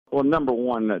Well, number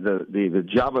one, the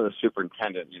job of the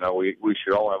superintendent, we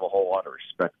should all have a whole lot of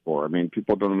respect for. I mean,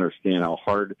 people don't understand how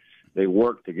hard they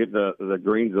work to get the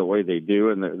greens the way they do,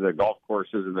 and the golf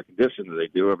courses and the conditions that they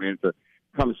do. I mean,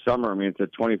 come summer, I mean, it's a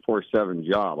 24/7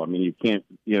 job. I mean, you can't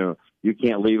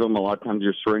leave them. A lot of times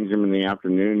you're syringe them in the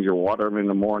afternoon, you water them in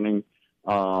the morning.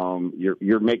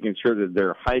 You're making sure that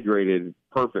they're hydrated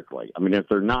perfectly. I mean, if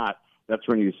they're not, that's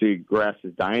when you see grass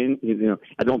is dying.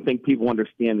 I don't think people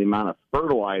understand the amount of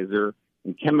fertilizer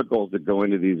and chemicals that go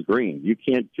into these greens. You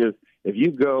can't just, if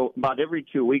you go about every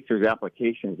 2 weeks, there's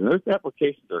applications, and those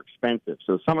applications are expensive.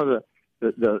 So some of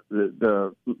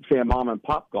the say a mom and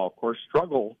pop golf course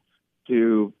struggle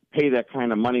to pay that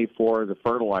kind of money for the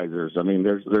fertilizers. I mean,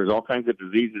 there's all kinds of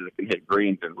diseases that can hit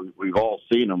greens, and we've all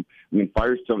seen them. I mean,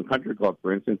 Firestone Country Club,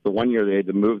 for instance, the one year they had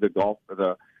to move the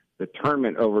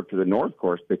tournament over to the North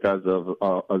Course because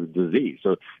of disease.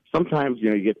 So sometimes,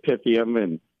 you get Pythium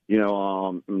and,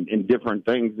 and different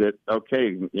things that,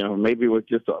 maybe it was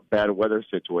just a bad weather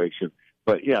situation.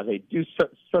 But, yeah, they do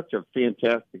such a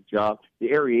fantastic job.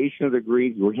 The aeration of the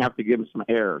greens, we have to give them some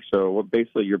air. So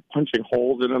basically you're punching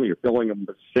holes in them. You're filling them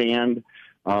with sand.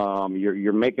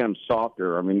 You're making them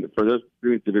softer. I mean, for those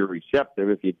greens to be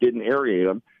receptive, if you didn't aerate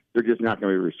them, they're just not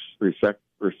going to be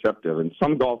receptive. And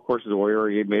some golf courses will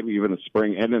aerate maybe even in the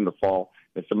spring and in the fall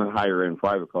at some of the higher-end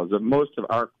private clubs. But most of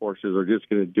our courses are just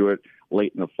going to do it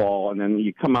late in the fall. And then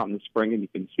you come out in the spring and you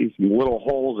can see some little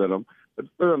holes in them. But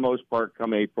for the most part,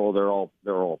 come April, they're all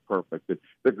perfect.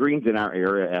 The greens in our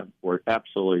area were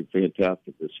absolutely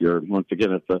fantastic this year. And once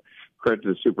again, it's a credit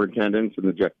to the superintendents and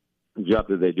the job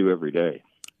that they do every day.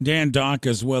 Dan Dauk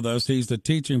is with us. He's the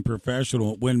teaching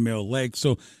professional at Windmill Lake.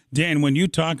 So, Dan, when you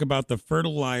talk about the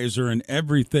fertilizer and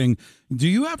everything, do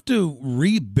you have to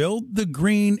rebuild the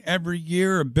green every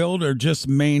year or just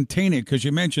maintain it? Because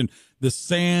you mentioned the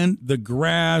sand, the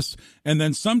grass, and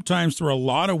then sometimes through a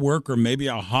lot of work or maybe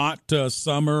a hot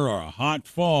summer or a hot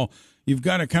fall, you've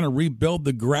got to kind of rebuild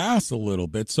the grass a little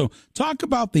bit. So talk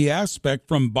about the aspect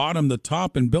from bottom to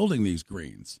top in building these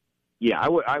greens. Yeah,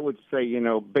 I would say,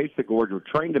 basically we're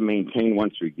trying to maintain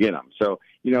once we get them. So,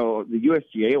 the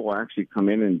USGA will actually come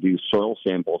in and do soil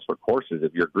samples for courses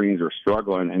if your greens are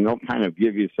struggling, and they'll kind of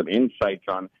give you some insights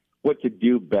on what to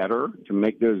do better to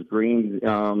make those greens,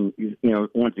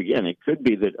 once again, it could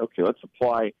be that, okay, let's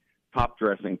apply top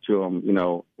dressing to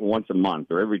them, once a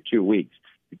month or every 2 weeks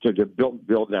to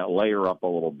build that layer up a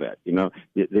little bit.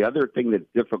 The other thing that's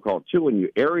difficult, too, when you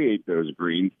aerate those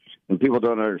greens, and people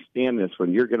don't understand this,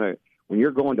 when you're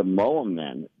going to mow them,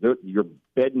 then your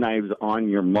bed knives on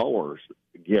your mowers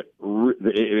it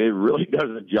really does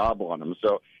a job on them.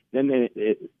 So then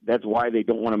that's why they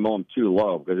don't want to mow them too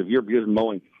low, because if you're just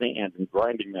mowing sand and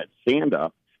grinding that sand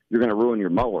up, you're going to ruin your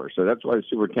mower. So that's why the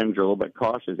superintendents are a little bit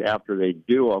cautious after they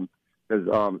do them,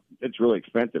 because it's really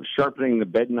expensive. Sharpening the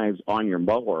bed knives on your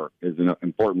mower is an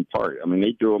important part. I mean,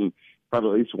 they do them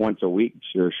probably at least once a week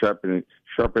to sharpen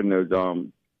those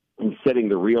and setting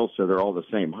the reels so they're all the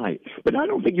same height. But I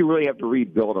don't think you really have to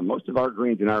rebuild them. Most of our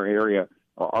greens in our area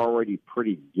are already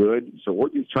pretty good, so we're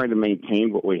just trying to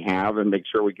maintain what we have and make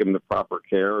sure we give them the proper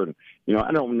care. And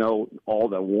I don't know all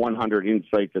the 100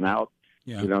 insights and outs,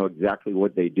 exactly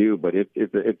what they do, but it's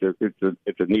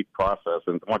a neat process.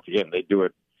 And once again, they do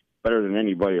it better than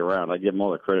anybody around. I give them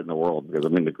all the credit in the world, because,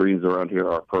 the greens around here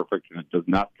are perfect, and it does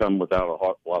not come without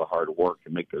a lot of hard work to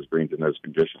make those greens in those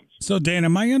conditions. So, Dan,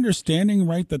 am I understanding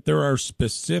right that there are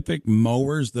specific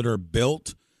mowers that are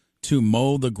built to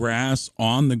mow the grass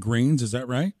on the greens? Is that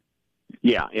right?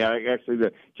 Yeah. Actually,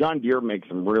 the John Deere makes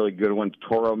some really good ones.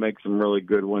 Toro makes some really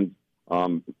good ones.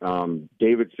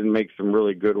 Davidson makes some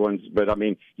really good ones, but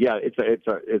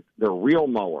they're real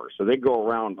mowers. So they go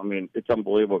around. I mean, it's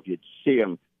unbelievable if you'd see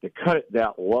them. To cut it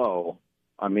that low,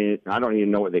 I mean, I don't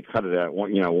even know what they cut it at.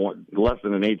 Less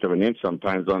than an eighth of an inch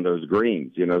sometimes on those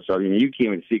greens. So you can't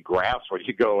even see grass when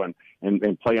you go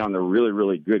and play on the really,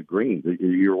 really good greens.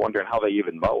 You're wondering how they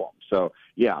even mow them. So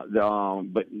yeah,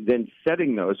 but then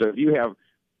setting those. So if you have,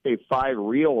 say, 5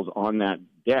 reels on that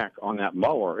deck on that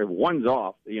mower, if one's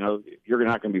off, you're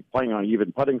not going to be playing on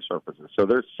even putting surfaces. So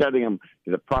they're setting them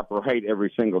to the proper height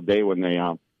every single day when they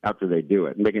after they do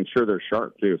it, and making sure they're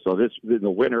sharp too. So in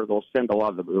the winter, they'll send a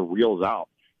lot of the reels out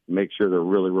to make sure they're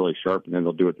really, really sharp, and then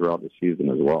they'll do it throughout the season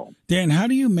as well. Dan, how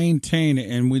do you maintain,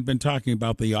 and we've been talking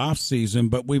about the off season,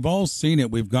 but we've all seen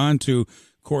it. We've gone to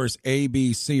course A,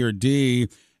 B, C, or D,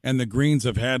 and the greens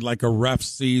have had like a rough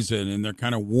season, and they're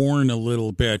kind of worn a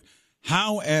little bit.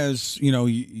 How, as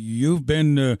you've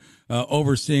been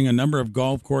overseeing a number of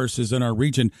golf courses in our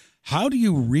region, how do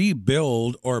you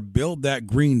rebuild or build that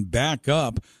green back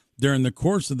up during the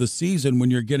course of the season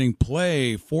when you're getting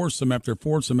play foursome after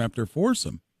foursome after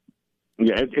foursome.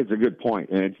 Yeah, it's a good point,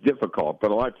 and it's difficult.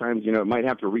 But a lot of times, it might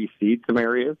have to reseed some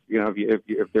areas.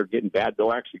 If they're getting bad,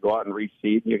 they'll actually go out and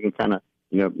reseed. You can kind of,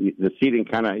 the seeding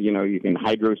kind of, you can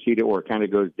hydro seed it where it kind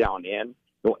of goes down in.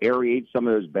 They'll aerate some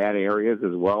of those bad areas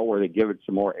as well, where they give it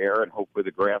some more air, and hopefully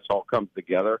the grass all comes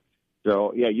together.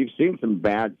 So, yeah, you've seen some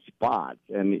bad spots,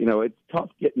 and, it's tough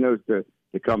getting those to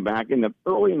come back.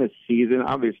 Early in the season,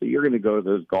 obviously, you're going to go to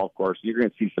those golf courses. You're going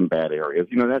to see some bad areas.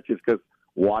 That's just because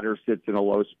water sits in a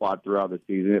low spot throughout the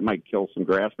season. It might kill some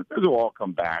grass, but those will all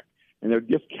come back. And they're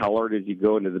discolored as you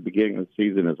go into the beginning of the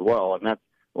season as well. And that's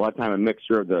a lot of time a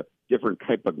mixture of the different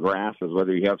type of grasses,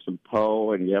 whether you have some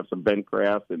poe and you have some bent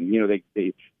grass, and,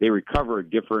 they recover at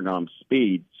different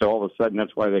speed. So all of a sudden,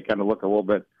 that's why they kind of look a little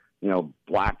bit,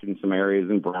 black in some areas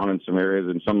and brown in some areas,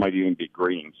 and some might even be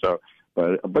green. So,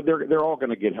 but they're all going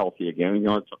to get healthy again.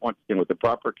 It's, once again, with the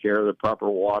proper care, the proper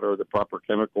water, the proper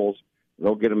chemicals,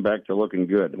 they'll get them back to looking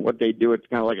good. And what they do, it's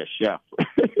kind of like a chef.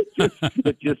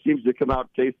 it just seems to come out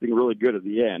tasting really good at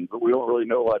the end, but we don't really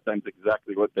know a lot of times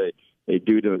exactly what they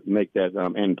do to make that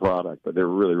end product, but they're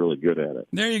really, really good at it.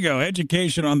 There you go.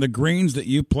 Education on the greens that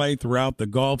you play throughout the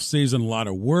golf season. A lot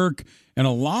of work and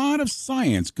a lot of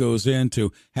science goes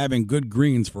into having good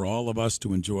greens for all of us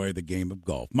to enjoy the game of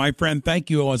golf. My friend, thank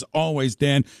you as always,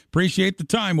 Dan. Appreciate the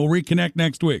time. We'll reconnect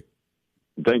next week.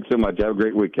 Thanks so much. Have a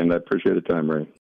great weekend. I appreciate the time, Ray.